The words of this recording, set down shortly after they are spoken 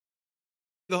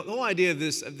The whole idea of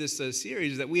this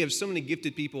series is that we have so many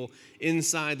gifted people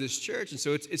inside this church, and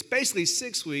so it's basically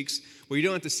 6 weeks where you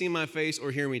don't have to see my face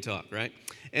or hear me talk, right?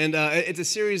 And it's a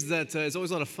series that is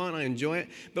always a lot of fun. I enjoy it,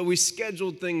 but we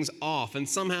scheduled things off, and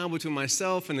somehow between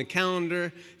myself and the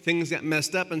calendar, things got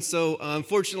messed up, and so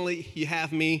unfortunately, you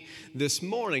have me this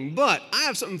morning. But I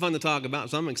have something fun to talk about,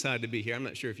 so I'm excited to be here. I'm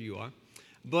not sure if you are,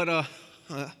 but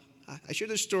I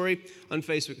shared this story on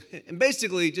Facebook, and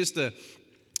basically just a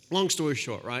long story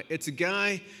short, right? It's a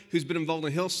guy who's been involved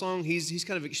in Hillsong. He's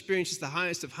kind of experienced the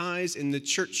highest of highs in the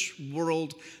church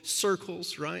world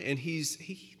circles, right? And he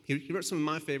wrote some of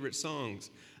my favorite songs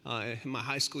in my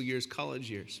high school years, college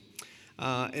years.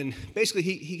 And basically,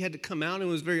 he had to come out and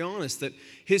was very honest that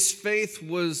his faith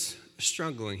was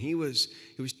struggling. He was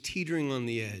teetering on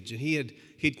the edge, and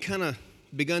he'd kind of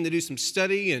begun to do some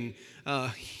study, and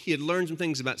he had learned some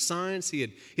things about science. He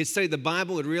had studied the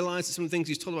Bible, had realized that some of the things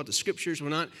he's told about the scriptures were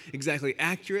not exactly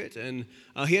accurate, and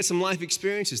he had some life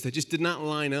experiences that just did not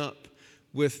line up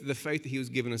with the faith that he was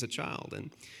given as a child.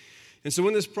 And so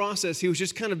in this process, he was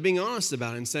just kind of being honest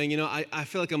about it and saying, I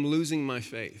feel like I'm losing my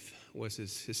faith, was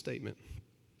his statement.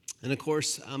 And of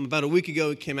course, about a week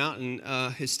ago, it came out, and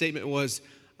his statement was,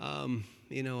 I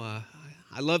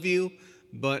love you,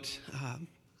 but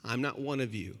I'm not one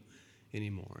of you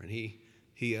anymore. And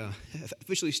he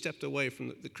officially stepped away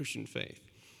from the Christian faith.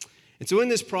 And so in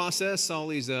this process, all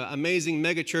these amazing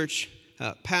megachurch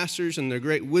pastors and their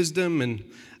great wisdom, and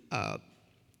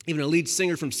even a lead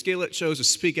singer from Skillet chose to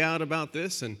speak out about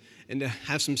this and to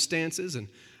have some stances. And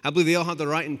I believe they all have the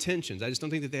right intentions. I just don't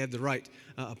think that they have the right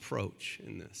approach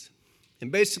in this.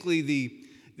 And basically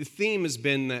the theme has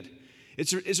been that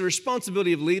it's a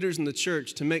responsibility of leaders in the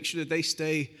church to make sure that they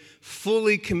stay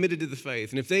fully committed to the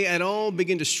faith. And if they at all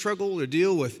begin to struggle or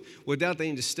deal with doubt, they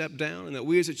need to step down, and that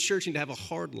we as a church need to have a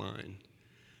hard line.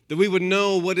 That we would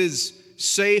know what is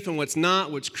safe and what's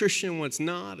not, what's Christian, what's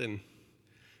not, and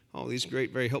all these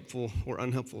great, very helpful or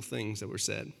unhelpful things that were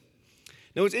said.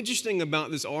 Now, what's interesting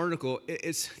about this article,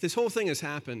 this whole thing has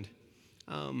happened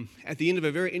at the end of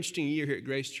a very interesting year here at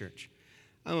Grace Church.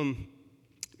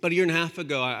 About a year and a half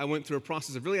ago, I went through a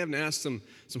process of really having to ask some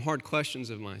hard questions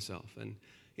of myself. And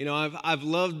I've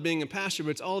loved being a pastor,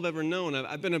 but it's all I've ever known.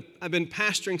 I've been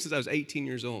pastoring since I was 18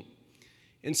 years old.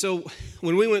 And so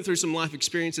when we went through some life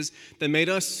experiences that made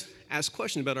us ask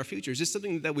questions about our future, is this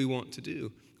something that we want to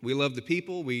do? We love the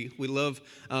people, we love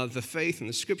the faith and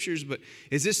the scriptures, but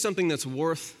is this something that's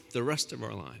worth the rest of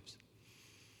our lives?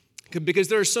 Because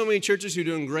there are so many churches who are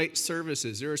doing great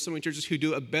services. There are so many churches who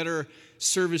do a better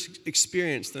service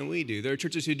experience than we do. There are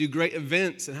churches who do great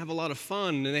events and have a lot of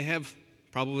fun, and they have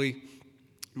probably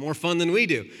more fun than we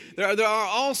do. There are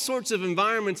all sorts of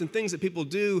environments and things that people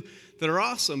do that are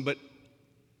awesome, but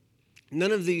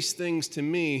none of these things to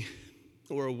me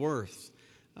were worth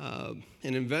an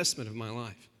investment of my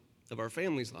life, of our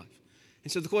family's life.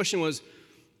 And so the question was,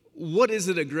 what is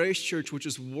it at Grace Church which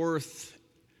is worth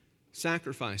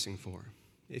sacrificing for?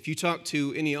 If you talk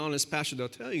to any honest pastor, they'll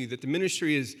tell you that the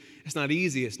ministry it's not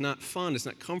easy, it's not fun, it's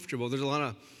not comfortable. There's a lot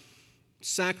of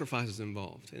sacrifices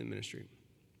involved in the ministry.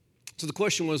 So the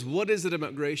question was, what is it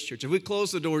about Grace Church? If we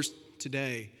close the doors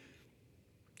today,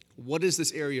 what is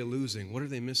this area losing? What are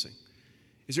they missing?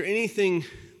 Is there anything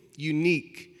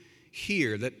unique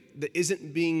here that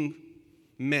isn't being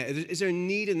met? Is there a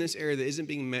need in this area that isn't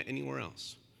being met anywhere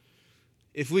else?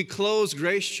 If we close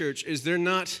Grace Church, is there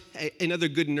not another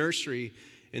good nursery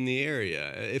in the area?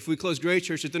 If we close Grace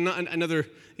Church, is there not another,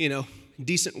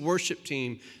 decent worship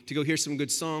team to go hear some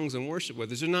good songs and worship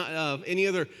with? Is there not any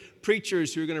other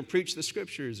preachers who are going to preach the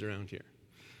scriptures around here?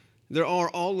 There are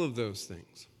all of those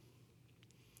things.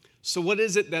 So what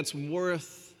is it that's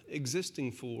worth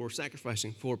existing for,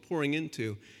 sacrificing for, pouring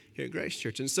into here at Grace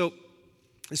Church? And so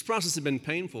this process has been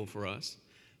painful for us,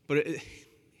 but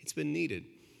it's been needed.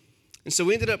 And so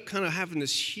we ended up kind of having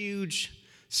this huge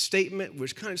statement,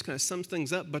 which kind of sums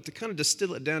things up, but to kind of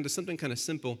distill it down to something kind of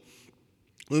simple,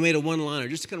 we made a one-liner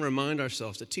just to kind of remind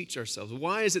ourselves, to teach ourselves,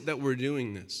 why is it that we're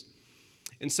doing this?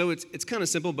 And so it's kind of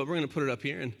simple, but we're going to put it up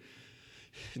here. And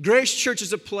Grace Church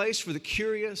is a place for the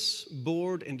curious,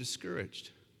 bored, and discouraged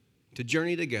to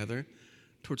journey together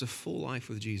towards a full life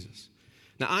with Jesus.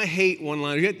 Now, I hate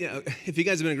one-liners. If you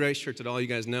guys have been to Grace Church at all, you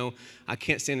guys know I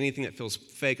can't stand anything that feels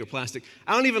fake or plastic.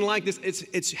 I don't even like this.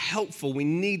 It's helpful. We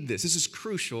need this. This is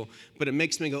crucial, but it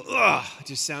makes me go, ugh, it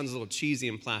just sounds a little cheesy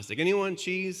and plastic. Anyone?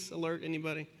 Cheese alert?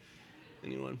 Anybody?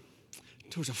 Anyone?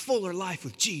 Towards a fuller life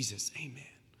with Jesus. Amen.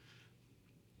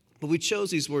 But we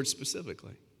chose these words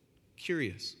specifically.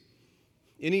 Curious.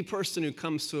 Any person who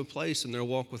comes to a place in their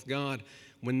walk with God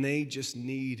when they just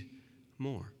need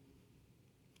more.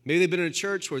 Maybe they've been in a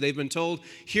church where they've been told,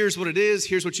 here's what it is,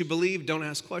 here's what you believe, don't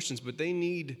ask questions. But they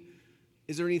need,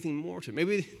 is there anything more to it?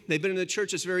 Maybe they've been in a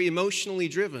church that's very emotionally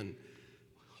driven.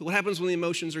 What happens when the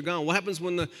emotions are gone? What happens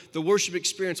when the worship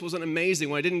experience wasn't amazing,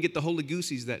 when I didn't get the Holy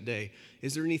Goosies that day?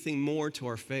 Is there anything more to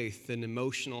our faith than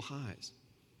emotional highs?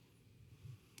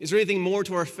 Is there anything more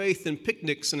to our faith than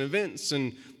picnics and events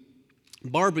and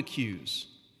barbecues?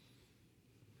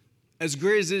 As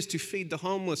great as it is to feed the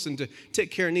homeless and to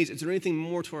take care of needs, is there anything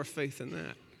more to our faith than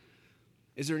that?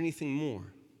 Is there anything more?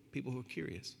 People who are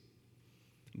curious.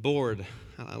 Bored.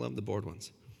 I love the bored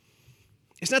ones.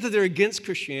 It's not that they're against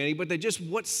Christianity, but they just,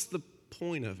 what's the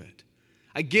point of it?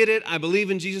 I get it. I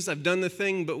believe in Jesus. I've done the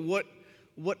thing, but what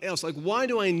else? Like, why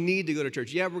do I need to go to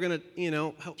church? Yeah, we're going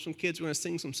to, help some kids. We're going to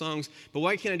sing some songs, but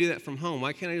why can't I do that from home?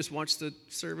 Why can't I just watch the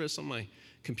service on my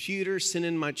computer, send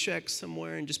in my check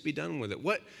somewhere, and just be done with it?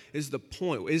 What is the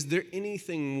point? Is there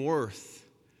anything worth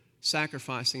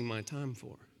sacrificing my time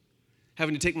for?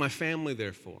 Having to take my family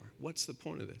there for? What's the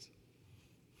point of this?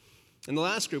 And the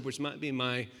last group, which might be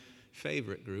my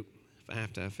favorite group, if I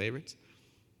have to have favorites,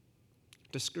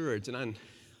 discouraged. And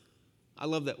I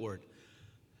love that word.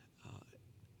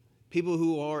 People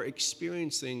who are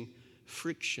experiencing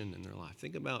friction in their life.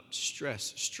 Think about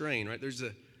stress, strain, right? There's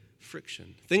a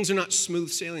friction. Things are not smooth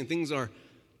sailing. Things are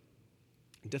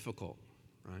difficult,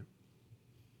 right?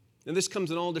 And this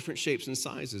comes in all different shapes and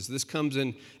sizes. This comes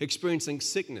in experiencing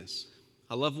sickness.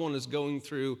 A loved one is going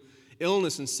through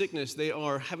illness and sickness. They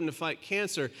are having to fight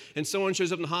cancer. And someone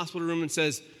shows up in the hospital room and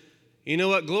says, you know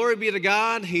what? Glory be to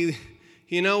God. You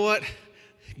know what?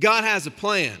 God has a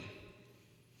plan.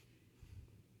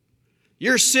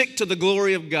 You're sick to the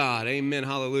glory of God. Amen.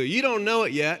 Hallelujah. You don't know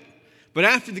it yet. But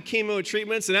after the chemo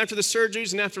treatments and after the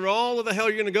surgeries and after all of the hell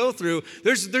you're going to go through,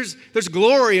 there's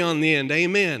glory on the end.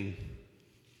 Amen.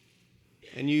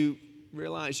 And you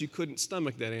realize you couldn't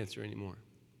stomach that answer anymore.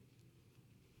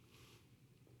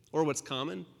 Or what's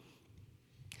common?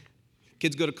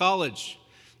 Kids go to college,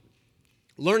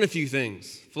 learn a few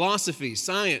things, philosophy,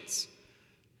 science,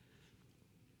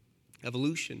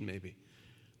 evolution maybe.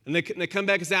 And they come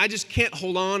back and say, I just can't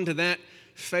hold on to that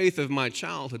faith of my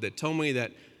childhood that told me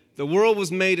that the world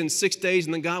was made in 6 days,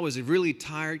 and then God was really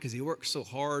tired because he worked so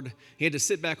hard. He had to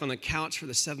sit back on the couch for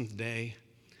the seventh day.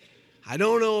 I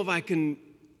don't know if I can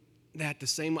that the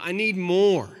same way. I need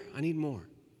more.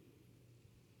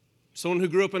 Someone who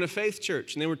grew up in a faith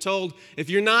church, and they were told, if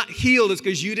you're not healed, it's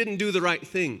because you didn't do the right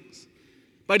things.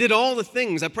 But I did all the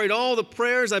things. I prayed all the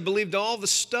prayers. I believed all the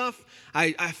stuff.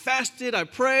 I fasted. I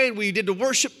prayed. We did the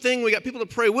worship thing. We got people to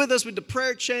pray with us. We did the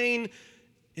prayer chain,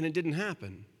 and it didn't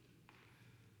happen.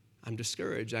 I'm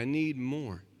discouraged. I need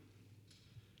more.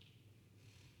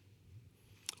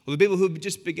 Well, the people who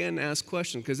just began to ask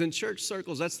questions, because in church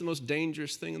circles, that's the most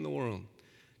dangerous thing in the world,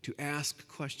 to ask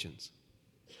questions.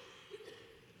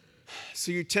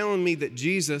 So you're telling me that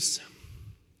Jesus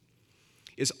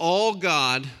is all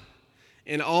God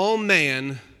and all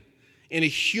man in a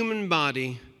human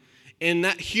body, and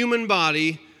that human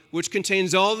body, which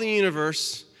contains all the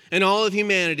universe and all of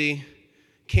humanity,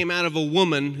 came out of a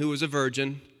woman who was a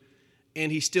virgin,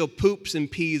 and he still poops and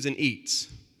pees and eats.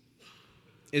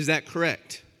 Is that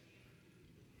correct?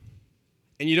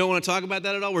 And you don't want to talk about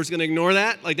that at all? We're just going to ignore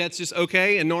that? Like that's just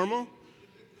okay and normal?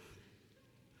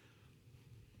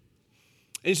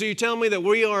 And so you tell me that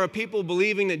we are a people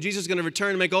believing that Jesus is going to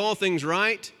return and make all things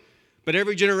right, but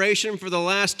every generation for the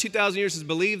last 2,000 years has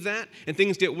believed that, and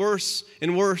things get worse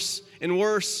and worse and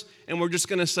worse, and we're just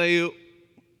going to say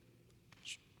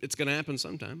it's going to happen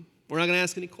sometime. We're not going to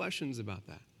ask any questions about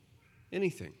that.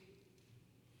 Anything.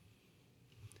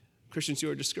 Christians who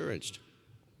are discouraged.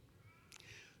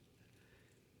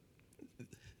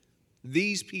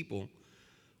 These people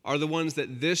are the ones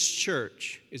that this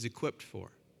church is equipped for.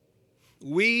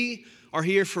 We are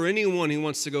here for anyone who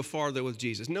wants to go farther with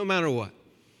Jesus, no matter what.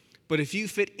 But if you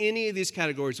fit any of these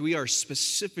categories, we are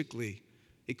specifically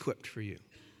equipped for you.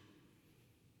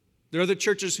 There are other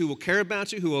churches who will care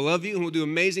about you, who will love you, and will do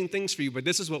amazing things for you, but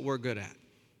this is what we're good at.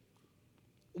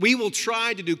 We will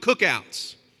try to do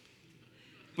cookouts,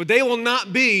 but they will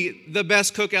not be the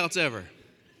best cookouts ever.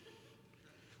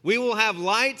 We will have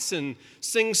lights and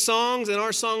sing songs, and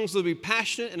our songs will be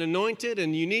passionate and anointed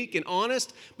and unique and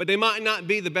honest, but they might not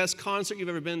be the best concert you've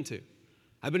ever been to.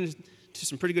 I've been to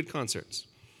some pretty good concerts.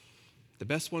 The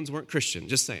best ones weren't Christian,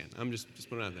 just saying. I'm just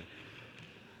putting it out there.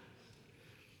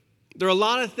 There are a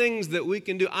lot of things that we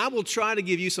can do. I will try to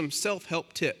give you some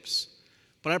self-help tips,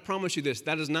 but I promise you this,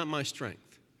 that is not my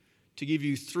strength. To give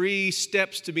you 3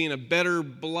 steps to being a better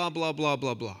blah, blah, blah,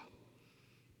 blah, blah.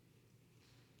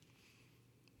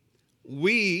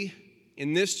 We,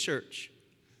 in this church,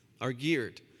 are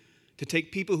geared To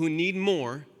take people who need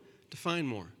more to find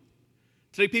more.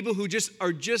 To take people who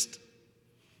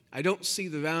I don't see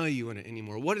the value in it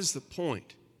anymore. What is the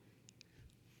point?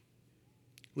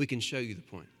 We can show you the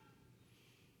point.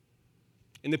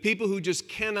 And the people who just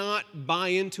cannot buy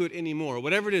into it anymore,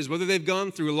 whatever it is, whether they've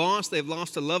gone through loss, they've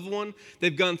lost a loved one,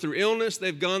 they've gone through illness,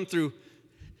 they've gone through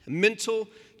mental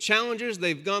challenges,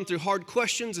 they've gone through hard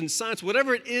questions and science,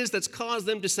 whatever it is that's caused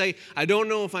them to say, I don't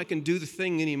know if I can do the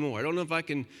thing anymore. I don't know if I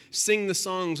can sing the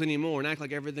songs anymore and act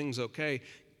like everything's okay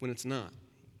when it's not.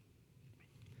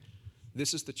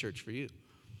 This is the church for you.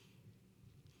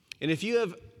 And if you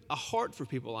have a heart for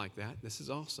people like that, this is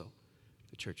also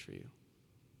the church for you.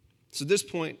 So at this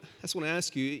point, I just want to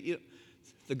ask you,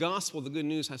 the gospel, the good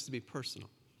news has to be personal.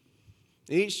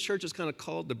 And each church is kind of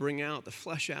called to bring out, to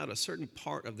flesh out a certain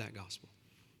part of that gospel.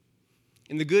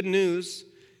 And the good news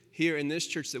here in this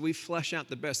church that we flesh out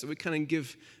the best, that we kind of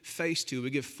give face to, we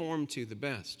give form to the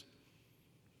best,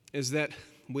 is that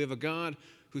we have a God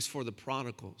who's for the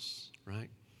prodigals, right?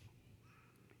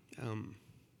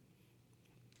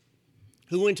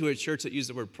 Who went to a church that used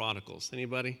the word prodigals?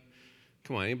 Anybody?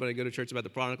 Come on, anybody go to church about the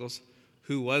prodigals?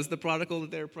 Who was the prodigal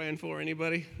that they were praying for?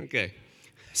 Anybody? Okay.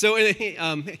 So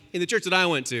in the church that I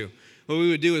went to, what we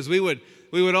would do is we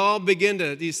would all begin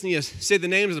to say the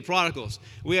names of the prodigals.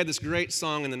 We had this great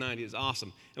song in the 90s. It was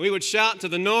awesome. And we would shout to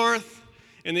the north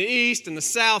and the east and the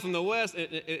south and the west.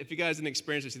 If you guys didn't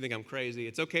experience this, you think I'm crazy.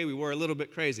 It's okay. We were a little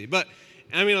bit crazy. But,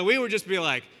 I mean, we would just be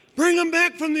like, bring them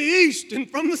back from the east and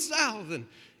from the south. And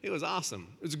it was awesome.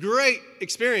 It was a great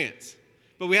experience.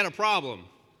 But we had a problem.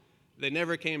 They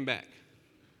never came back.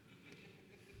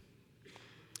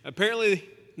 Apparently,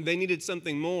 they needed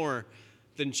something more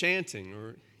than chanting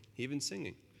or even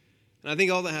singing. And I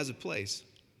think all that has a place.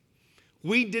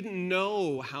 We didn't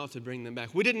know how to bring them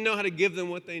back. We didn't know how to give them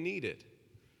what they needed.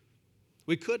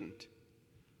 We couldn't.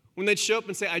 When they'd show up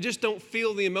and say, I just don't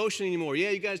feel the emotion anymore.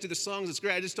 Yeah, you guys do the songs, it's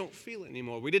great. I just don't feel it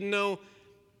anymore. We didn't know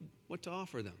what to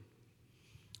offer them.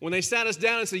 When they sat us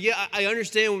down and said, yeah, I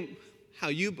understand how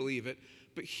you believe it,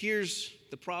 but here's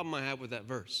the problem I have with that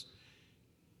verse.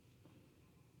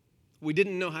 We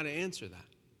didn't know how to answer that.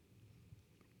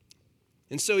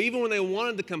 And so even when they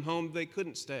wanted to come home, they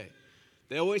couldn't stay.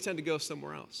 They always had to go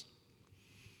somewhere else.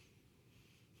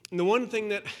 And the one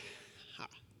thing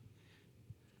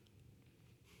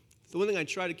I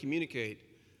try to communicate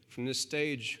from this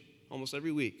stage almost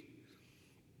every week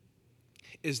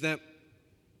is that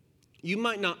you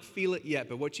might not feel it yet,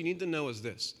 but what you need to know is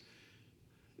this.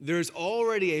 There's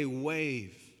already a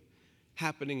wave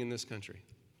happening in this country.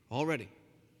 Already.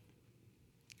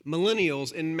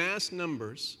 Millennials in mass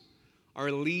numbers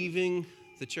are leaving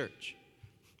the church.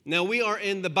 Now, we are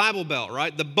in the Bible Belt,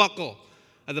 right? The buckle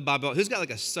of the Bible Belt. Who's got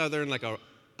like a southern, like a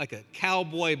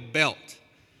cowboy belt?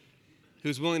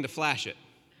 Who's willing to flash it?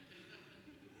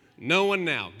 No one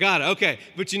now. Got it. Okay.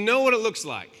 But you know what it looks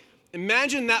like.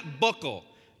 Imagine that buckle,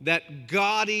 that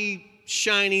gaudy,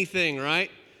 shiny thing,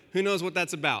 right? Who knows what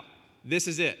that's about? This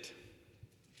is it.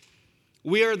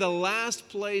 We are the last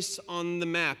place on the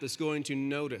map that's going to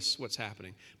notice what's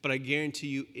happening. But I guarantee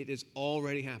you it is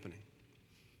already happening.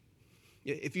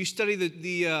 If you study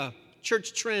the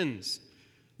church trends,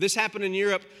 this happened in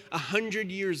Europe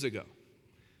 100 years ago.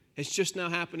 It's just now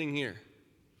happening here.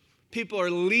 People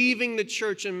are leaving the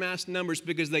church in mass numbers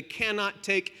because they cannot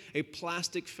take a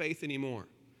plastic faith anymore.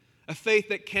 A faith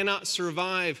that cannot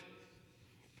survive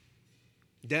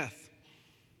death,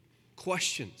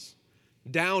 questions,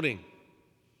 doubting,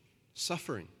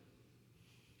 suffering,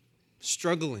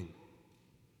 struggling.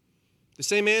 The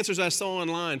same answers I saw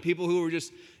online. People who were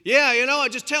just, I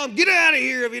just tell them, get out of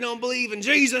here if you don't believe in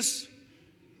Jesus.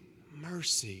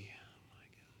 Mercy.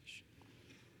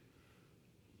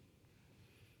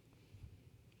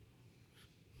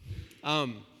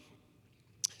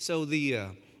 So the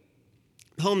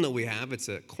home that we have, it's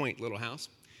a quaint little house.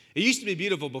 It used to be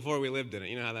beautiful before we lived in it.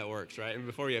 You know how that works, right? And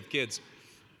before you have kids.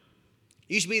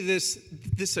 It used to be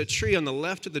this tree on the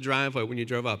left of the driveway when you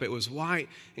drove up. It was white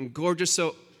and gorgeous.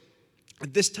 So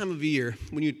at this time of year,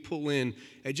 when you'd pull in,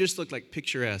 it just looked like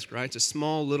picturesque, right? It's a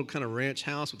small little kind of ranch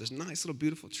house with this nice little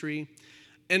beautiful tree.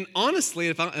 And honestly,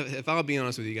 if I'll be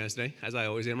honest with you guys today, as I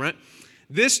always am, right?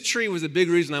 This tree was a big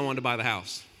reason I wanted to buy the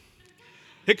house.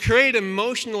 It created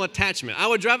emotional attachment. I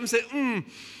would drive and say,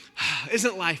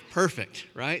 isn't life perfect,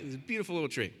 right? It's a beautiful little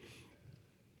tree.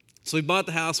 So we bought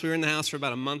the house. We were in the house for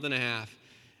about a month and a half.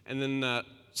 And then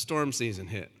storm season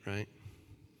hit, right?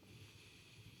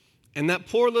 And that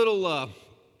poor little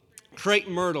crepe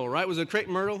myrtle, right? Was it a crepe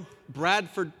myrtle?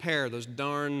 Bradford pear, those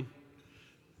darn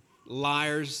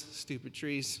liars, stupid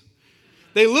trees.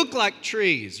 They look like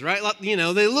trees, right?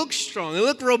 They look strong. They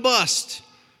look robust.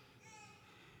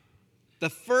 The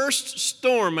first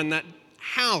storm in that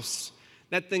house,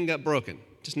 that thing got broken,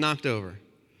 just knocked over.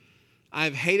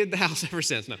 I've hated the house ever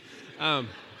since. No.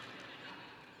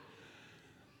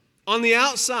 On the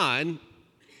outside,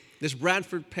 this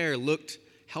Bradford pear looked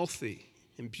healthy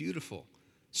and beautiful,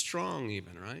 strong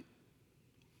even, right?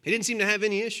 He didn't seem to have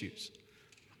any issues.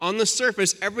 On the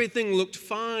surface, everything looked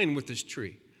fine with this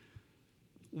tree.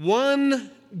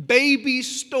 One baby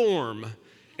storm,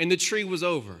 and the tree was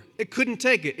over. It couldn't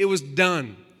take it. It was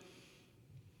done.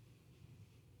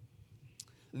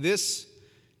 This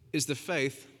is the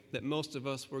faith that most of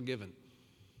us were given.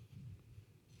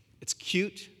 It's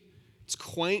cute. It's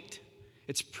quaint.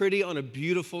 It's pretty on a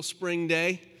beautiful spring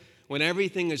day when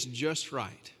everything is just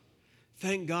right.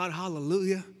 Thank God,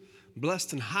 hallelujah,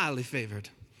 blessed and highly favored.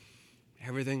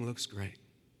 Everything looks great.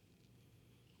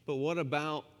 But what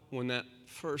about when that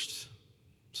first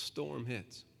storm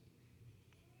hits?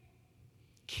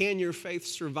 Can your faith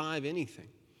survive anything?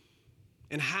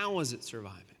 And how is it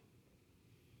surviving?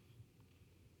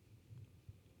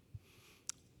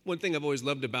 One thing I've always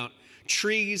loved about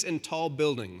trees and tall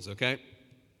buildings, okay?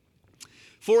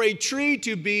 For a tree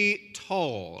to be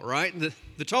tall, right?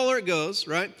 The taller it goes,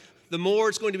 right? The more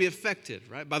it's going to be affected,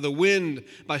 right? By the wind,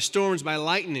 by storms, by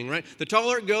lightning, right? The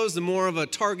taller it goes, the more of a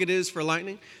target is for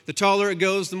lightning. The taller it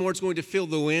goes, the more it's going to feel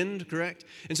the wind, correct?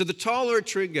 And so the taller a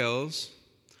tree goes,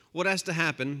 what has to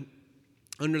happen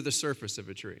under the surface of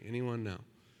a tree? Anyone know?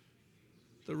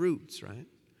 The roots, right?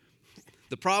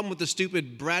 The problem with the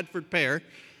stupid Bradford pear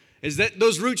is that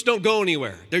those roots don't go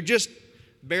anywhere. They're just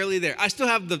barely there. I still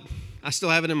have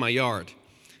it in my yard.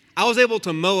 I was able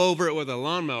to mow over it with a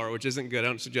lawnmower, which isn't good. I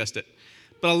don't suggest it.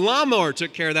 But a lawnmower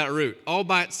took care of that root all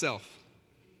by itself.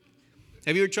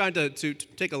 Have you ever tried to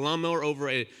take a lawnmower over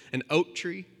an oak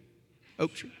tree?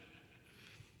 Oak tree?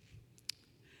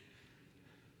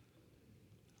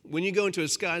 When you go into a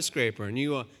skyscraper and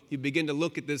you begin to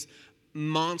look at this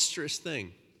monstrous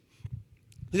thing.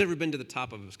 Who's ever been to the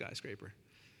top of a skyscraper?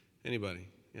 Anybody?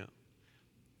 Yeah.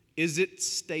 Is it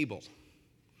stable?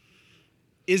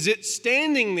 Is it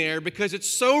standing there because it's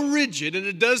so rigid and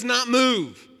it does not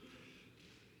move?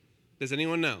 Does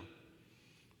anyone know?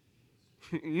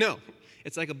 No.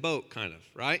 It's like a boat, kind of,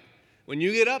 right? When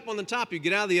you get up on the top, you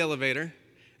get out of the elevator,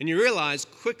 and you realize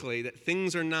quickly that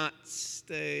things are not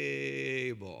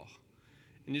stable.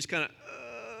 And you just kind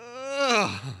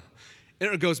of,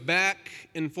 and it goes back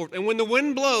and forth. And when the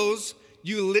wind blows,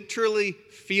 you literally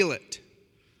feel it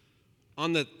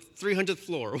on the 300th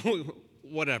floor,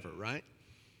 whatever, right?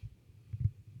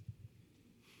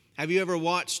 Have you ever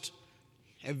watched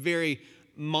a very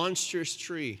monstrous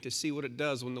tree to see what it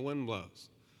does when the wind blows?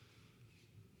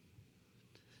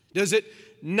 Does it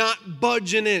not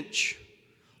budge an inch?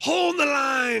 Hold the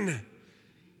line!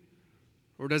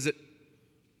 Or does it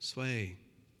sway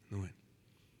in the wind?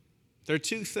 There are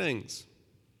two things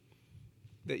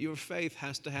that your faith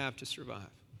has to have to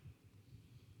survive.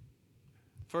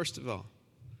 First of all,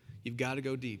 you've got to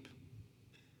go deep.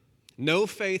 No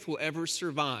faith will ever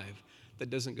survive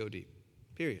that doesn't go deep,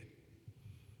 period.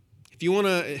 If you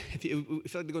like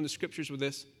to go into scriptures with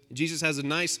this, Jesus has a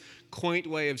nice, quaint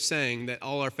way of saying that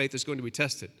all our faith is going to be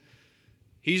tested.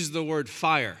 He uses the word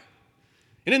fire.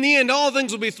 And in the end, all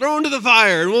things will be thrown to the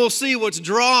fire, and we'll see what's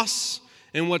dross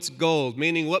and what's gold,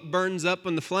 meaning what burns up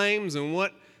in the flames and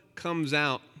what comes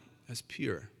out as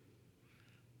pure.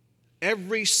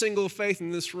 Every single faith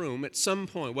in this room, at some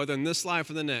point, whether in this life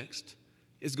or the next,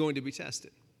 is going to be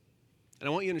tested. And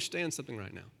I want you to understand something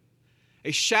right now.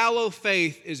 A shallow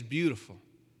faith is beautiful.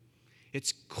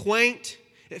 It's quaint.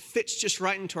 It fits just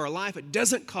right into our life. It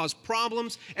doesn't cause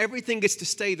problems. Everything gets to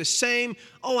stay the same.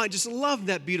 Oh, I just love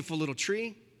that beautiful little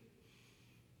tree.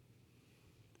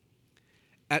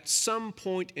 At some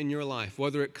point in your life,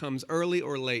 whether it comes early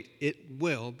or late, it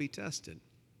will be tested.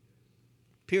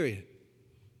 Period.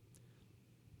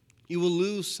 You will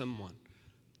lose someone.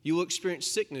 You will experience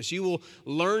sickness. You will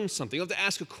learn something. You'll have to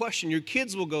ask a question. Your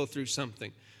kids will go through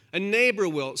something. A neighbor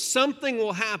will. Something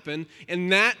will happen,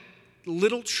 and that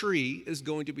little tree is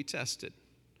going to be tested.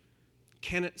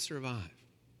 Can it survive?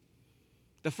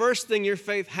 The first thing your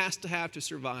faith has to have to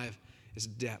survive is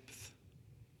depth.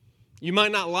 You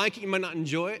might not like it. You might not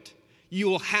enjoy it. You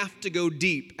will have to go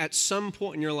deep at some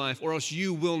point in your life, or else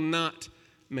you will not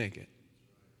make it.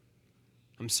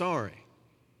 I'm sorry.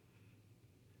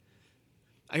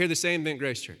 I hear the same thing at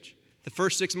Grace Church. The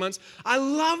first 6 months, I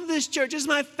love this church. It's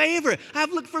my favorite.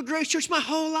 I've looked for Grace Church my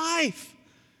whole life.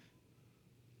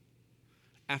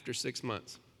 After 6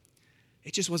 months,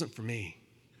 it just wasn't for me.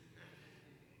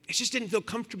 It just didn't feel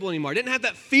comfortable anymore. I didn't have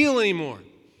that feel anymore.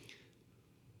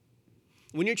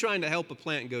 When you're trying to help a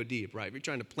plant go deep, right? If you're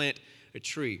trying to plant a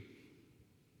tree,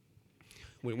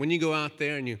 when you go out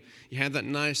there and you have that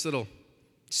nice little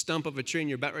stump of a tree and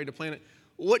you're about ready to plant it,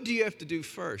 what do you have to do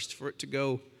first for it to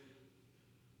go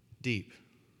deep?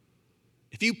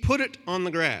 If you put it on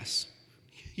the grass,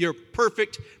 your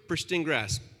perfect, pristine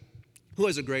grass. Who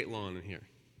has a great lawn in here?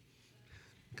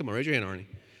 Come on, raise your hand, Arnie.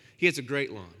 He has a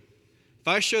great lawn. If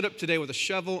I showed up today with a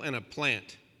shovel and a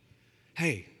plant,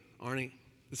 hey, Arnie,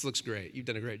 this looks great. You've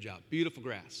done a great job. Beautiful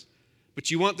grass.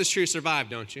 But you want this tree to survive,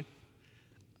 don't you?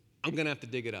 I'm going to have to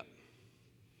dig it up.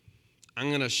 I'm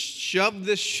going to shove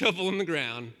this shovel in the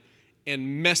ground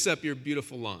and mess up your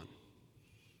beautiful lawn.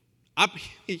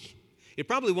 He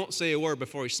probably won't say a word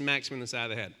before he smacks me in the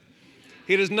side of the head.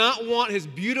 He does not want his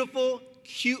beautiful,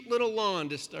 cute little lawn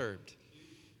disturbed.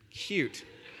 Cute.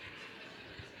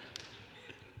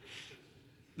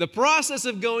 The process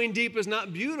of going deep is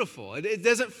not beautiful. It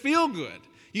doesn't feel good.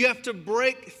 You have to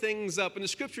break things up. In the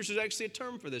scriptures, there's actually a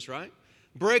term for this, right?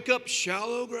 Break up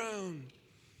shallow ground.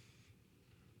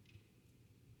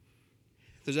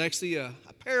 There's actually a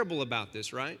parable about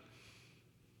this, right?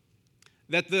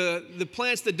 That the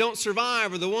plants that don't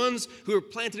survive are the ones who are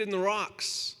planted in the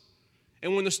rocks.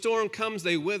 And when the storm comes,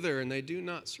 they wither and they do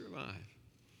not survive.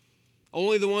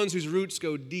 Only the ones whose roots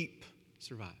go deep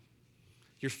survive.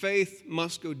 Your faith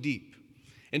must go deep.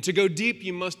 And to go deep,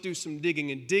 you must do some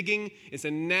digging. And digging is a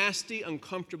nasty,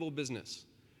 uncomfortable business,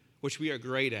 which we are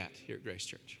great at here at Grace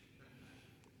Church.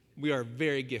 We are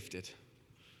very gifted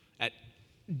at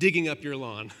digging up your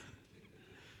lawn.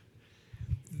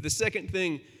 The second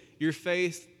thing your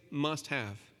faith must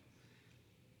have,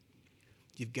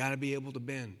 you've got to be able to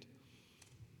bend.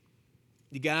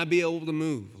 You got to be able to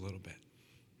move a little bit.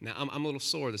 Now, I'm a little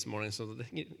sore this morning, so the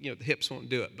hips won't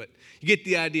do it. But you get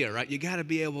the idea, right? You got to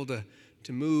be able to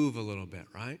move a little bit,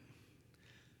 right?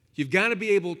 You've got to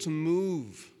be able to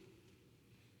move.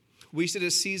 We did a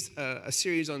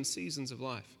series on seasons of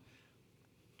life.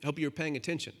 I hope you're paying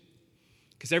attention.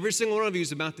 Because every single one of you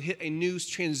is about to hit a new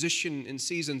transition in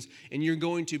seasons, and you're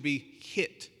going to be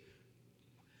hit.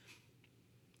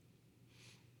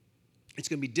 It's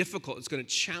going to be difficult. It's going to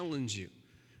challenge you.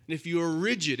 And if you are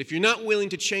rigid, if you're not willing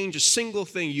to change a single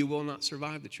thing, you will not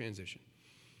survive the transition.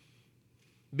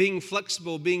 Being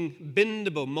flexible, being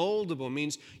bendable, moldable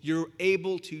means you're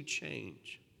able to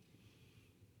change.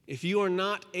 If you are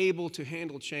not able to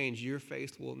handle change, your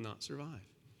faith will not survive.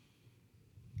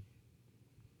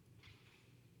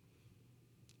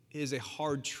 It is a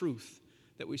hard truth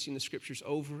that we see in the scriptures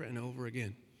over and over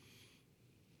again.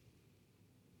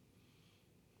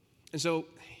 And so,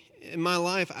 in my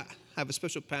life, I have a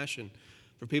special passion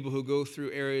for people who go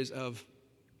through areas of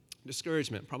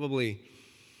discouragement. Probably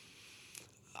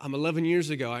 11 years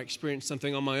ago, I experienced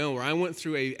something on my own where I went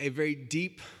through a very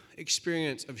deep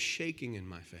experience of shaking in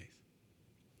my faith.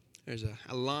 There's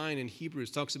a line in Hebrews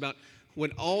that talks about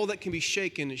when all that can be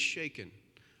shaken is shaken,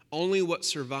 only what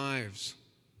survives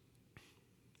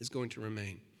is going to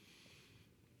remain.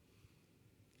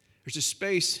 There's a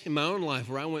space in my own life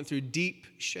where I went through deep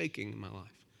shaking in my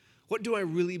life. What do I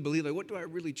really believe? What do I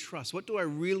really trust? What do I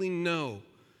really know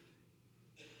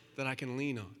that I can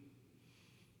lean on?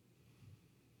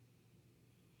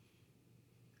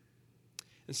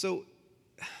 And so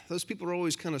those people are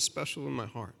always kind of special in my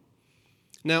heart.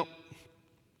 Now,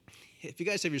 if you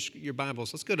guys have your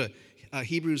Bibles, let's go to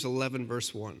Hebrews 11,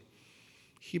 verse 1.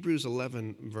 Hebrews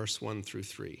 11, verse 1 through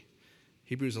 3.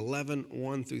 Hebrews 11,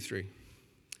 1 through 3.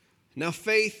 Now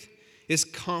faith is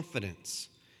confidence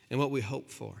in what we hope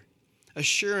for,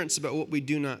 assurance about what we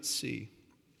do not see.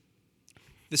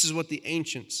 This is what the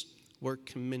ancients were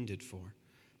commended for.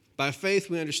 By faith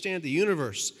we understand the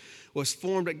universe was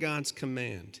formed at God's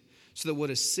command, so that what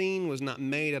is seen was not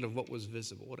made out of what was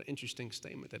visible. What an interesting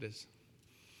statement that is.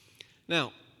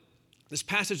 Now, this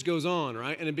passage goes on,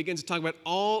 right? And it begins to talk about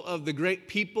all of the great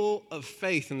people of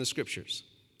faith in the scriptures.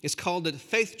 It's called the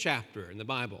faith chapter in the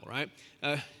Bible, right?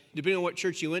 Depending on what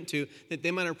church you went to, that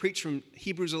they might have preached from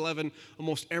Hebrews 11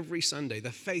 almost every Sunday,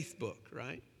 the faith book,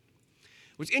 right?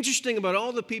 What's interesting about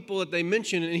all the people that they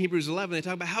mention in Hebrews 11, they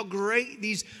talk about how great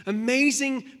these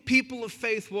amazing people of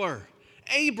faith were.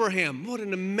 Abraham, what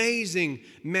an amazing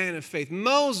man of faith.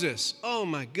 Moses, oh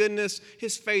my goodness,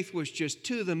 his faith was just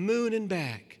to the moon and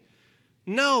back.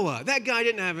 Noah, that guy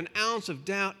didn't have an ounce of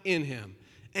doubt in him.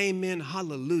 Amen,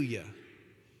 hallelujah.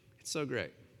 It's so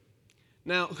great.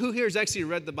 Now, who here has actually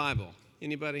read the Bible?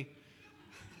 Anybody?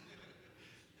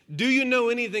 Do you know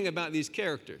anything about these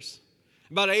characters?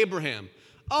 About Abraham?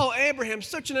 Oh, Abraham,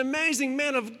 such an amazing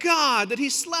man of God that he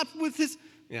slept with his...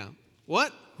 Yeah,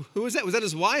 What? Who was that? Was that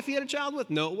his wife he had a child with?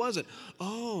 No, it wasn't.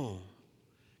 Oh,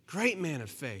 great man of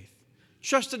faith.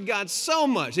 Trusted God so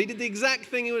much. He did the exact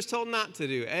thing he was told not to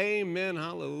do. Amen.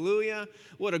 Hallelujah.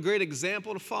 What a great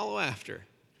example to follow after.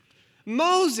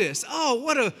 Moses,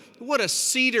 what a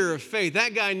cedar of faith.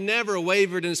 That guy never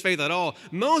wavered in his faith at all.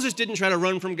 Moses didn't try to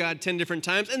run from God 10 different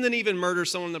times and then even murder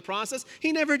someone in the process.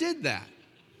 He never did that.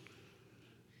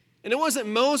 And it wasn't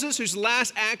Moses whose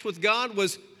last act with God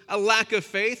was a lack of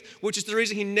faith, which is the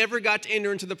reason he never got to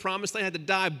enter into the promised land, had to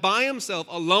die by himself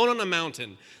alone on a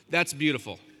mountain. That's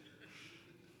beautiful.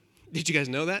 Did you guys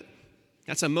know that?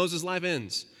 That's how Moses' life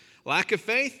ends. Lack of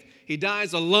faith, he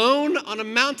dies alone on a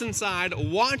mountainside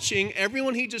watching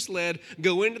everyone he just led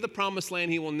go into the promised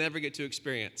land he will never get to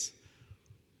experience.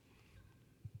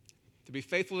 To be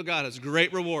faithful to God has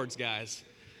great rewards, guys.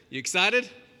 You excited?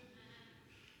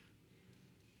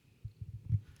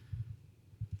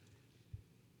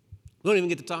 We don't even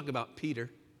get to talk about Peter.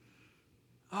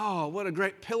 Oh, what a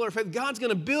great pillar of faith. God's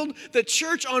going to build the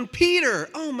church on Peter.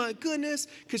 Oh, my goodness,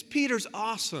 because Peter's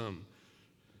awesome.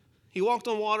 He walked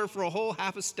on water for a whole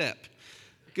half a step.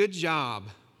 Good job.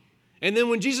 And then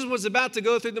when Jesus was about to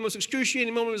go through the most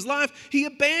excruciating moment of his life, he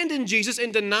abandoned Jesus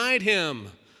and denied him.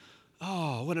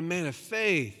 Oh, what a man of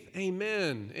faith.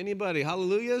 Amen. Anybody?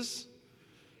 Hallelujahs?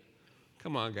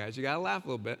 Come on, guys. You got to laugh a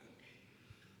little bit.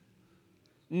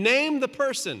 Name the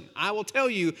person. I will tell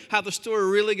you how the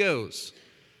story really goes.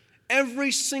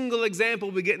 Every single example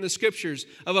we get in the scriptures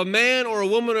of a man or a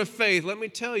woman of faith, let me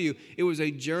tell you, it was a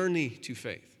journey to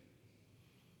faith.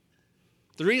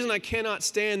 The reason I cannot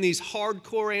stand these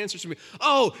hardcore answers from me,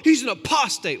 oh, he's an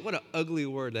apostate. What an ugly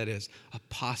word that is,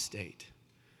 apostate.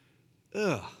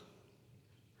 Ugh.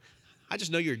 I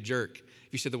just know you're a jerk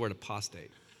if you said the word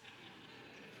apostate.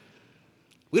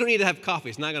 We don't need to have coffee.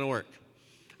 It's not going to work.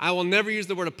 I will never use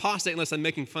the word apostate unless I'm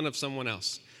making fun of someone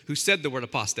else who said the word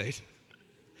apostate.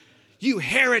 You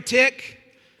heretic,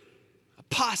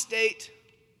 apostate.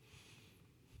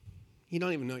 You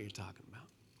don't even know what you're talking about.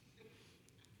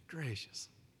 Gracious.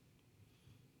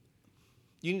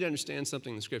 You need to understand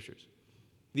something in the scriptures.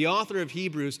 The author of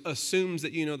Hebrews assumes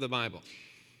that you know the Bible.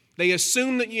 They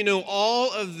assume that you know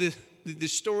all of the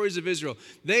stories of Israel.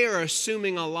 They are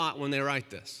assuming a lot when they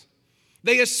write this.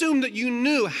 They assume that you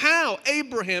knew how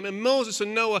Abraham and Moses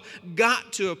and Noah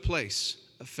got to a place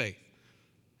of faith.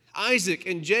 Isaac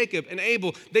and Jacob and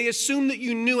Abel, they assume that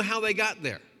you knew how they got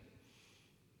there.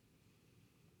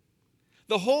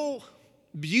 The whole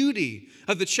beauty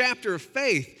of the chapter of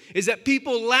faith is that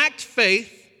people lacked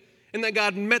faith and that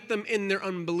God met them in their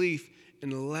unbelief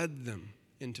and led them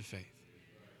into faith.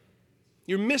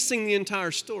 You're missing the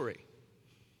entire story.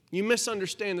 You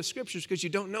misunderstand the scriptures because you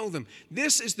don't know them.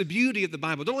 This is the beauty of the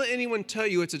Bible. Don't let anyone tell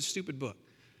you it's a stupid book.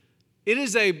 It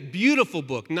is a beautiful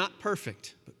book, not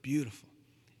perfect, but beautiful.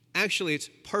 Actually, it's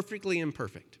perfectly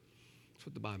imperfect. That's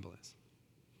what the Bible is.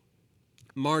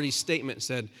 Marty's statement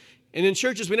said, and in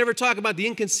churches, we never talk about the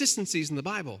inconsistencies in the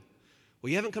Bible. Well,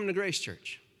 you haven't come to Grace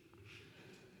Church.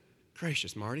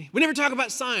 Gracious, Marty. We never talk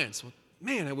about science. Well,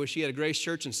 man, I wish he had a Grace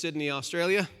Church in Sydney,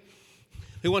 Australia.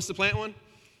 Who wants to plant one?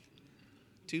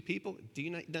 2 people? Do you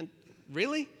not?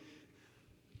 Really?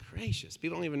 Gracious.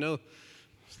 People don't even know.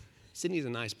 Sydney's a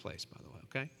nice place, by the way,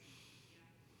 okay?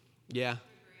 Yeah.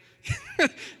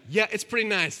 Yeah, it's pretty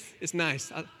nice. It's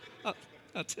nice.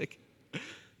 I'll take it.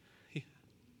 Yeah.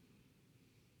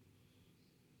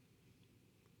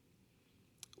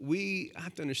 We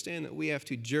have to understand that we have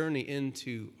to journey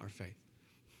into our faith.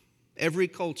 Every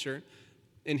culture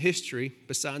in history,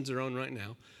 besides our own right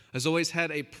now, has always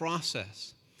had a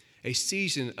process, a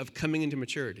season of coming into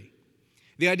maturity.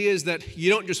 The idea is that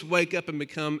you don't just wake up and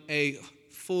become a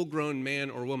full-grown man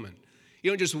or woman. You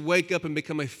don't just wake up and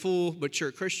become a full,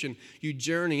 mature Christian. You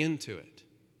journey into it.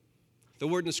 The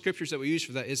word in the scriptures that we use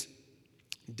for that is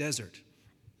desert.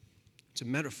 It's a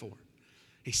metaphor.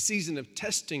 A season of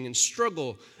testing and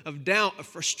struggle, of doubt, of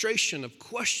frustration, of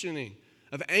questioning,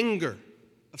 of anger,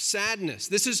 of sadness.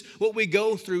 This is what we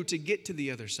go through to get to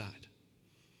the other side.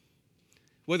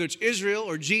 Whether it's Israel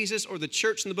or Jesus or the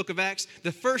church in the book of Acts,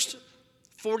 the first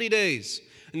 40 days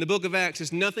in the book of Acts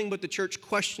is nothing but the church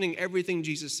questioning everything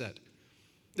Jesus said.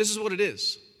 This is what it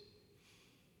is.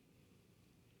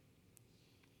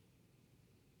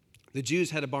 The Jews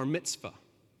had a bar mitzvah.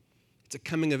 It's a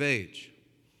coming of age.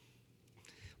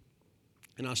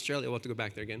 In Australia, we'll have to go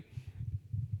back there again.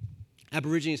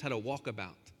 Aborigines had a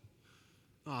walkabout.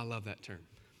 Oh, I love that term.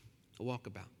 A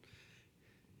walkabout.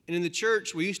 And in the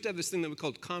church, we used to have this thing that we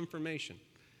called confirmation.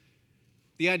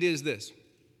 The idea is this,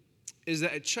 is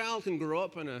that a child can grow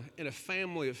up in a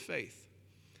family of faith.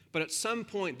 But at some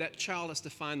point, that child has to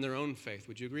find their own faith.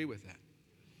 Would you agree with that?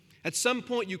 At some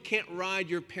point, you can't ride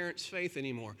your parents' faith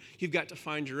anymore. You've got to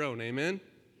find your own, amen?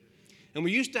 And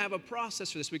we used to have a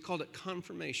process for this. We called it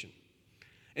confirmation.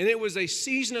 And it was a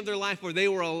season of their life where they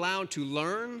were allowed to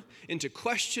learn and to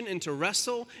question and to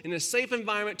wrestle in a safe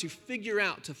environment to figure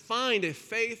out, to find a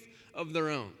faith of their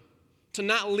own. To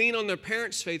not lean on their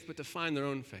parents' faith, but to find their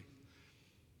own faith.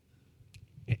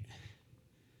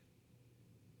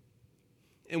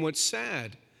 And what's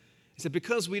sad is that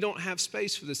because we don't have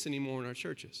space for this anymore in our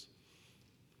churches,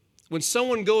 when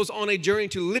someone goes on a journey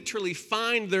to literally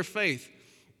find their faith,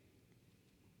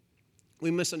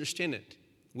 we misunderstand it.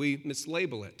 We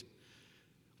mislabel it.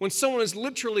 When someone is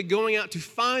literally going out to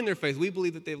find their faith, we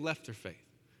believe that they've left their faith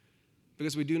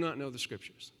because we do not know the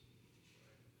Scriptures.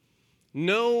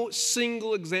 No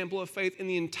single example of faith in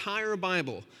the entire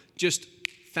Bible just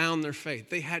found their faith.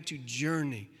 They had to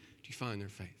journey to find their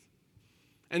faith.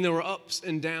 And there were ups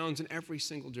and downs in every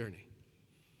single journey.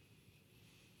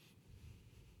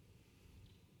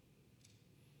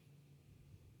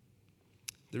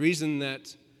 The reason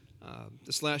that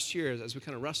this last year, as we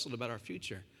kind of wrestled about our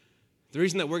future, the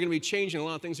reason that we're going to be changing a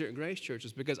lot of things here at Grace Church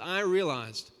is because I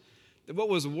realized that what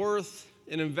was worth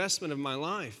an investment of my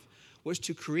life was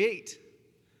to create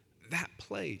that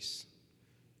place.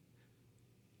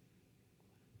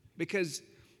 Because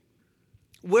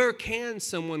where can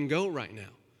someone go right now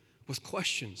with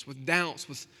questions, with doubts,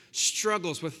 with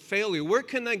struggles, with failure? Where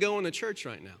can they go in the church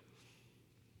right now?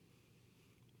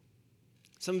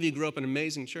 Some of you grew up in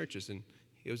amazing churches, and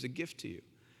it was a gift to you.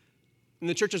 In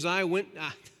the churches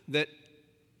that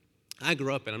I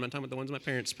grew up in, I'm not talking about the ones my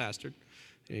parents pastored.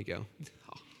 There you go.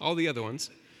 All the other ones.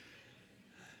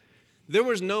 There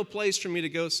was no place for me to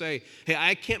go say, hey,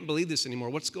 I can't believe this anymore.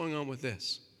 What's going on with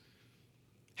this?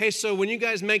 Hey, so when you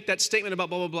guys make that statement about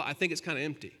blah, blah, blah, I think it's kind of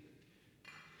empty.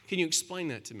 Can you explain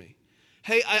that to me?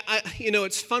 Hey,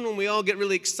 it's fun when we all get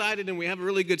really excited and we have a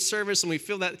really good service and we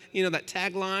feel that, that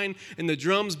tagline and the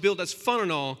drums build. That's fun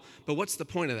and all, but what's the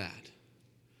point of that?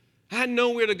 I had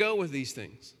nowhere to go with these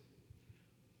things.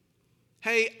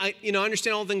 Hey, I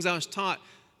understand all the things I was taught,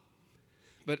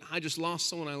 but I just lost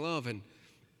someone I love and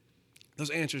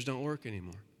those answers don't work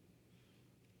anymore.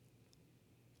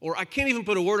 Or I can't even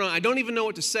put a word on it. I don't even know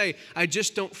what to say. I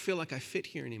just don't feel like I fit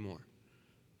here anymore.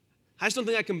 I just don't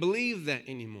think I can believe that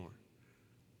anymore.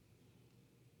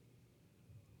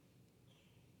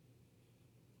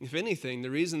 If anything, the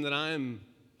reason that I'm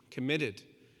committed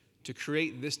to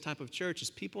create this type of church is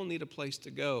people need a place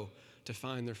to go to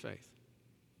find their faith.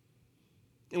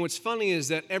 And what's funny is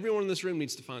that everyone in this room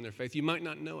needs to find their faith. You might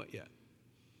not know it yet.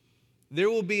 There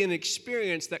will be an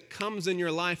experience that comes in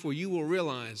your life where you will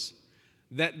realize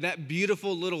that that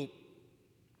beautiful little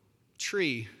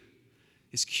tree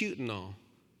is cute and all,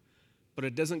 but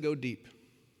it doesn't go deep.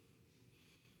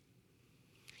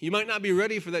 You might not be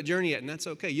ready for that journey yet, and that's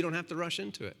okay. You don't have to rush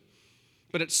into it.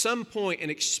 But at some point, an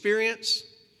experience,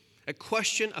 a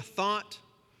question, a thought,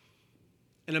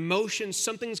 an emotion,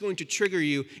 something's going to trigger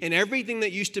you, and everything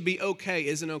that used to be okay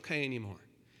isn't okay anymore.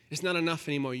 It's not enough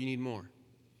anymore. You need more.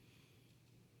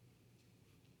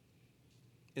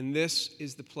 And this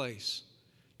is the place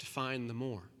to find the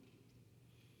more.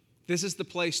 This is the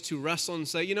place to wrestle and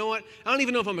say, you know what? I don't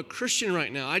even know if I'm a Christian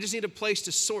right now. I just need a place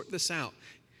to sort this out.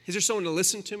 Is there someone to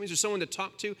listen to me? Is there someone to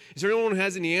talk to? Is there anyone who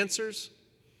has any answers?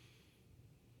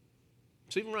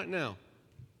 So even right now,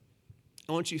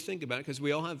 I want you to think about it because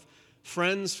we all have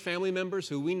friends, family members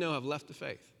who we know have left the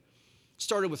faith. It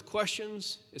started with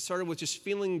questions. It started with just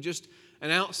feeling just an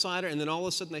outsider, and then all of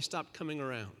a sudden they stopped coming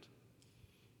around.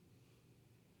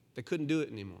 They couldn't do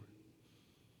it anymore.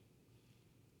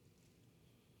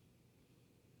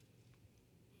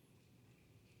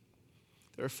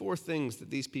 There are 4 things that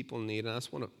these people need, and I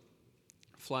just want to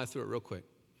fly through it real quick.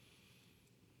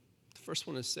 The first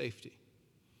one is safety.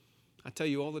 I tell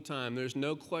you all the time, there's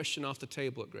no question off the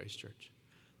table at Grace Church.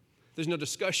 There's no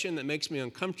discussion that makes me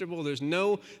uncomfortable. There's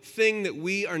no thing that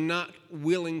we are not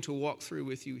willing to walk through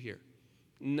with you here.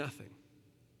 Nothing.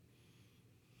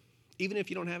 Even if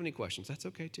you don't have any questions, that's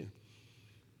okay too.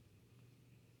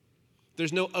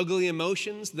 There's no ugly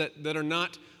emotions that are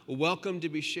not welcome to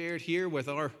be shared here with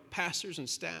our pastors and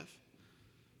staff.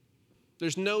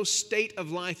 There's no state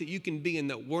of life that you can be in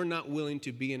that we're not willing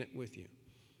to be in it with you.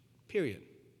 Period.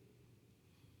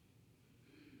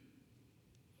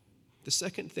 The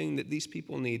second thing that these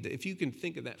people need, if you can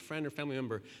think of that friend or family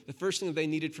member, the first thing that they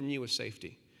needed from you was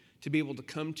safety. To be able to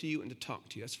come to you and to talk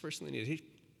to you. That's the first thing they needed.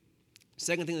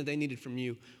 Second thing that they needed from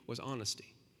you was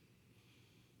honesty.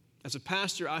 As a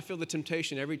pastor, I feel the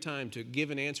temptation every time to give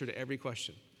an answer to every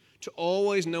question, to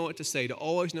always know what to say, to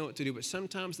always know what to do. But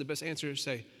sometimes the best answer is to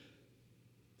say,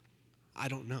 I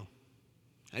don't know.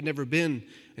 I'd never been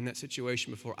in that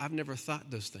situation before. I've never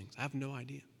thought those things. I have no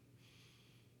idea.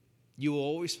 You will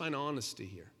always find honesty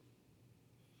here.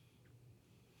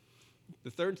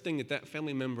 The third thing that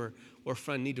family member or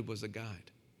friend needed was a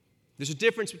guide. There's a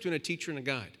difference between a teacher and a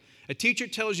guide. A teacher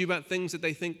tells you about things that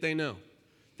they think they know.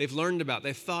 They've learned about,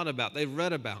 they've thought about, they've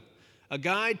read about. A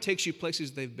guide takes you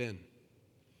places they've been.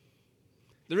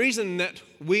 The reason that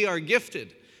we are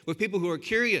gifted with people who are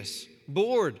curious,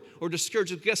 bored, or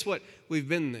discouraged is, guess what? We've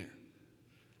been there.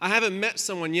 I haven't met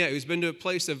someone yet who's been to a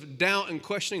place of doubt and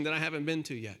questioning that I haven't been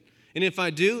to yet. And if I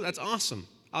do, that's awesome.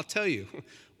 I'll tell you.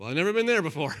 Well, I've never been there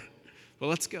before. Well,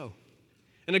 let's go.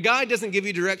 And a guide doesn't give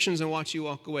you directions and watch you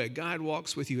walk away. A guide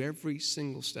walks with you every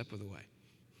single step of the way.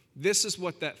 This is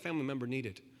what that family member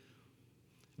needed. It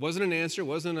wasn't an answer, it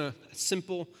wasn't a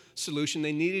simple solution.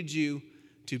 They needed you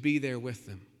to be there with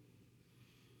them.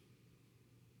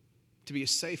 To be a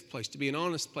safe place, to be an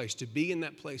honest place, to be in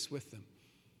that place with them.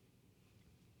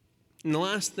 And the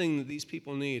last thing that these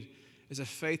people need is a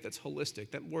faith that's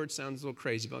holistic. That word sounds a little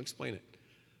crazy, but I'll explain it.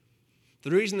 The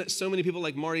reason that so many people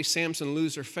like Marty Sampson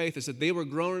lose their faith is that they were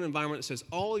grown in an environment that says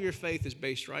all your faith is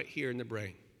based right here in the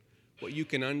brain, what you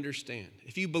can understand.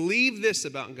 If you believe this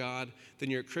about God, then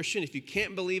you're a Christian. If you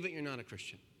can't believe it, you're not a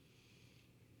Christian.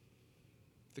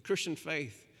 The Christian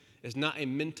faith is not a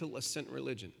mental assent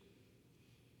religion.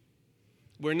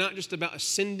 We're not just about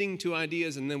ascending to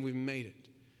ideas and then we've made it.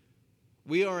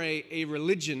 We are a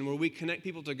religion where we connect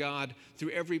people to God through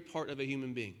every part of a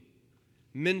human being.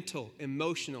 Mental,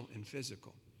 emotional, and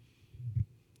physical.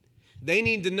 They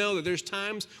need to know that there's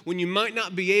times when you might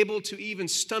not be able to even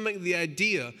stomach the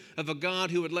idea of a God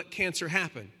who would let cancer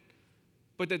happen,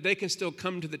 but that they can still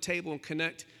come to the table and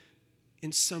connect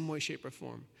in some way, shape, or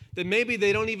form. That maybe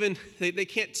they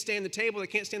can't stand the table, they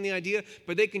can't stand the idea,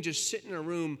 but they can just sit in a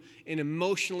room and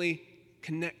emotionally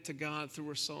connect to God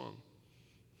through a song,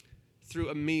 through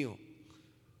a meal,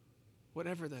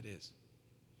 whatever that is.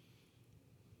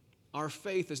 Our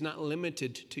faith is not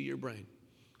limited to your brain.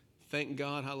 Thank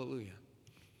God, hallelujah.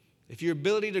 If your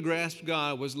ability to grasp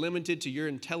God was limited to your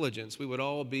intelligence, we would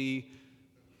all be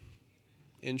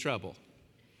in trouble.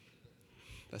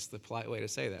 That's the polite way to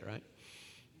say that, right?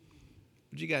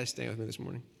 Would you guys stand with me this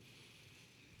morning?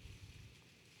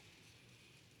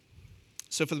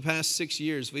 So for the past 6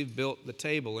 years, we've built the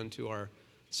table into our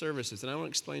services, and I want to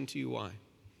explain to you why.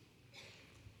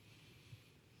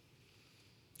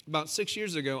 About 6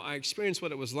 years ago, I experienced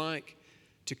what it was like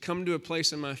to come to a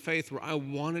place in my faith where I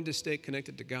wanted to stay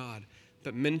connected to God,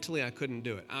 but mentally I couldn't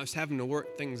do it. I was having to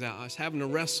work things out. I was having to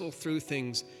wrestle through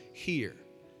things here.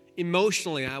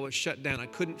 Emotionally, I was shut down. I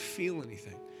couldn't feel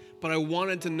anything, but I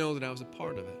wanted to know that I was a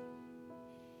part of it.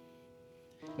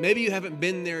 Maybe you haven't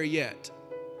been there yet,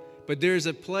 but there's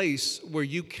a place where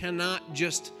you cannot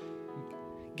just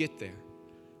get there,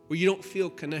 where you don't feel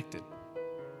connected.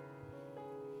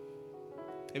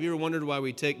 Have you ever wondered why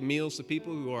we take meals to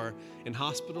people who are in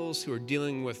hospitals, who are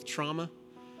dealing with trauma?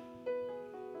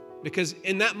 Because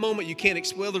in that moment you can't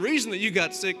explain, well, the reason that you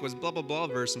got sick was blah, blah, blah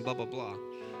verse and blah, blah, blah.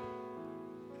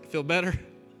 Feel better?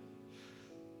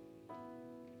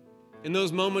 In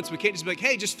those moments we can't just be like,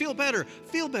 hey, just feel better,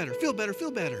 feel better, feel better,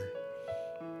 feel better.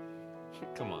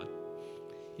 Come on.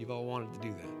 You've all wanted to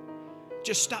do that.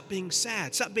 Just stop being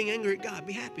sad. Stop being angry at God.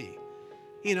 Be happy.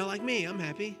 You know, like me, I'm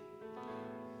happy.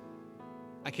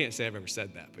 I can't say I've ever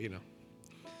said that, but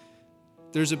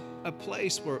there's a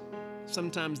place where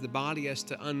sometimes the body has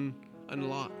to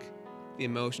unlock the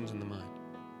emotions in the mind.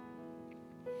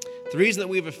 The reason that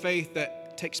we have a faith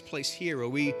that takes place here, where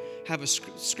we have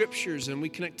scriptures and we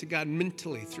connect to God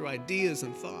mentally through ideas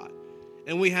and thought,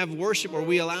 and we have worship where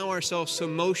we allow ourselves to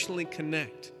emotionally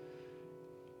connect,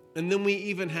 and then we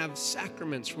even have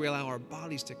sacraments where we allow our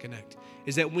bodies to connect,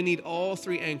 is that we need all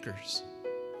three anchors.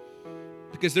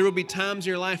 Because there will be times in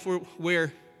your life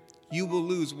where you will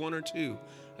lose one or two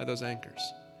of those anchors.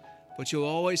 But you'll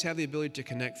always have the ability to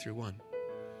connect through one.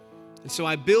 And so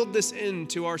I build this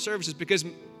into our services because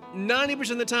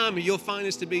 90% of the time you'll find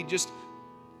this to be just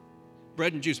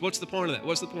bread and juice. What's the point of that?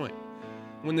 What's the point?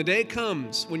 When the day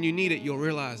comes, when you need it, you'll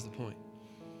realize the point.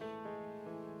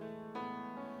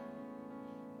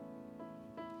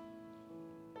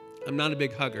 I'm not a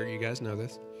big hugger. You guys know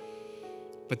this.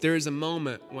 But there is a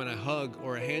moment when a hug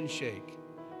or a handshake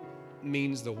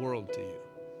means the world to you.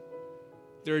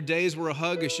 There are days where a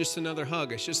hug is just another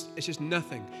hug. It's just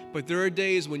nothing. But there are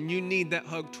days when you need that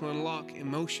hug to unlock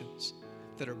emotions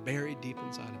that are buried deep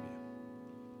inside of you.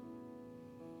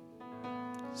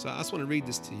 So I just want to read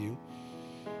this to you.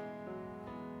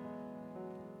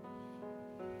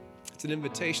 It's an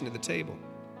invitation to the table.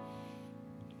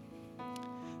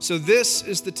 So this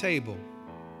is the table.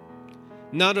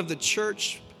 not of the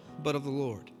church, but of the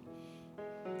Lord.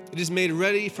 It is made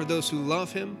ready for those who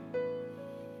love him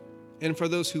and for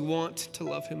those who want to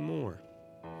love him more.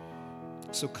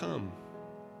 So come,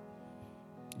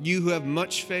 you who have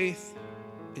much faith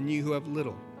and you who have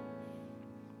little.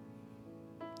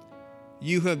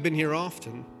 You who have been here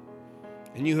often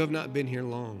and you who have not been here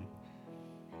long.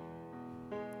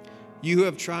 You who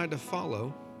have tried to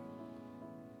follow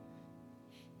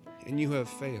and you who have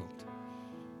failed.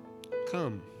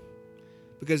 Come,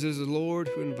 because it is the Lord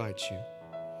who invites you.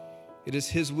 It is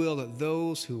his will that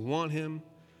those who want him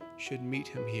should meet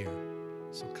him here.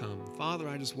 So come. Father,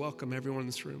 I just welcome everyone in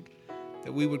this room,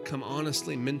 that we would come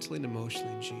honestly, mentally, and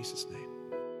emotionally in Jesus' name.